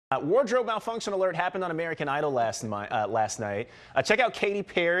Wardrobe malfunction alert happened on American Idol last night. Check out Katy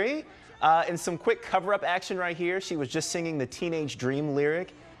Perry in some quick cover-up action right here. She was just singing the Teenage Dream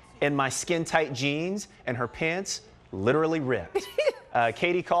lyric in my skin-tight jeans, and her pants literally ripped.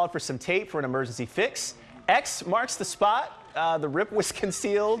 Katy called for some tape for an emergency fix. X marks the spot. The rip was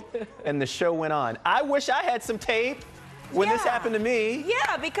concealed, and the show went on. I wish I had some tape when this happened to me.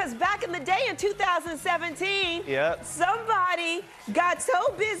 Yeah, because back in the day in 2017, somebody got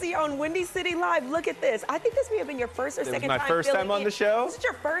so busy on Windy City Live. Look at this. I think this may have been your first or second time. It was my first time on the show. Was it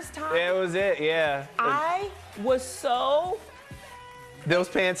your first time? It was it, yeah. I was so... Those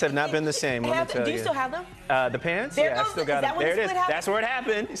pants have not been the same, let me tell you. Do you still have them? The pants? There I still got them. There it is. That's where it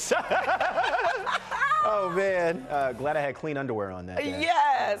happened. Oh, man. Glad I had clean underwear on that day.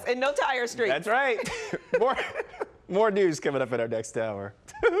 Yes, and no tire streaks. That's right. More news coming up in our next hour.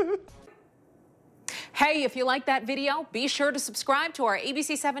 Hey, if you like that video, be sure to subscribe to our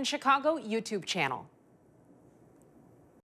ABC7 Chicago YouTube channel.